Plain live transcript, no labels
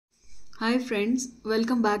Hi friends,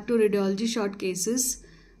 welcome back to Radiology Short Cases.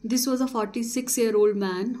 This was a 46-year-old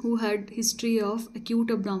man who had history of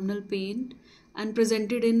acute abdominal pain and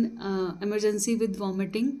presented in emergency with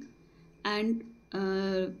vomiting and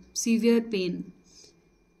severe pain.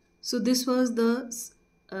 So this was the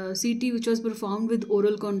CT which was performed with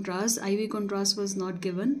oral contrast. IV contrast was not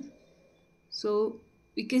given. So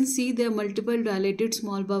we can see there are multiple dilated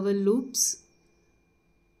small bowel loops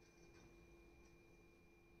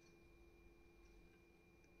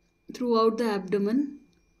throughout the abdomen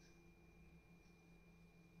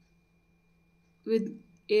with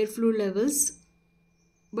airflow levels,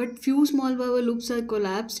 but few small bowel loops are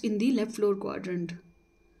collapsed in the left lower quadrant.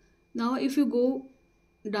 Now if you go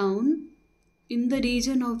down in the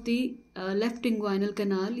region of the left inguinal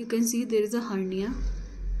canal, you can see there is a hernia,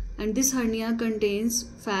 and this hernia contains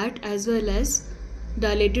fat as well as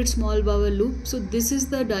dilated small bowel loop. So this is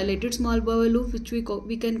the dilated small bowel loop, which we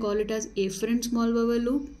can call it as afferent small bowel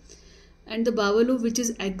loop, and the bowel loop which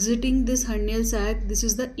is exiting this hernial sac, this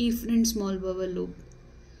is the efferent small bowel loop.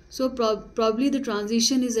 So probably the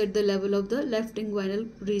transition is at the level of the left inguinal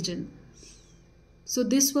region. So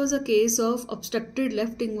this was a case of obstructed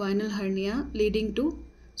left inguinal hernia leading to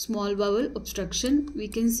small bowel obstruction. We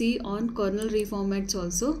can see on coronal reformats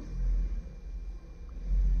also.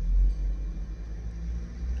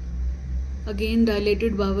 Again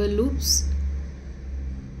dilated bowel loops.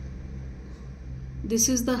 This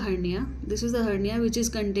is the hernia. This is the hernia which is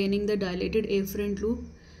containing the dilated afferent loop,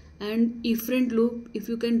 and efferent loop, if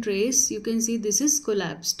you can trace, you can see this is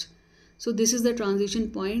collapsed. So this is the transition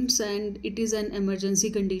points, and it is an emergency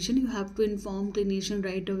condition. You have to inform clinician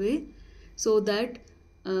right away so that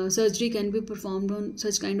surgery can be performed on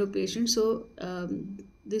such kind of patients. So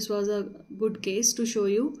this was a good case to show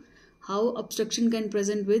you how obstruction can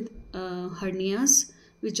present with hernias,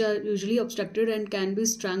 which are usually obstructed and can be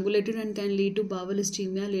strangulated and can lead to bowel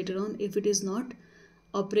ischemia later on if it is not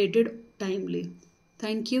operated timely.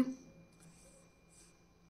 Thank you.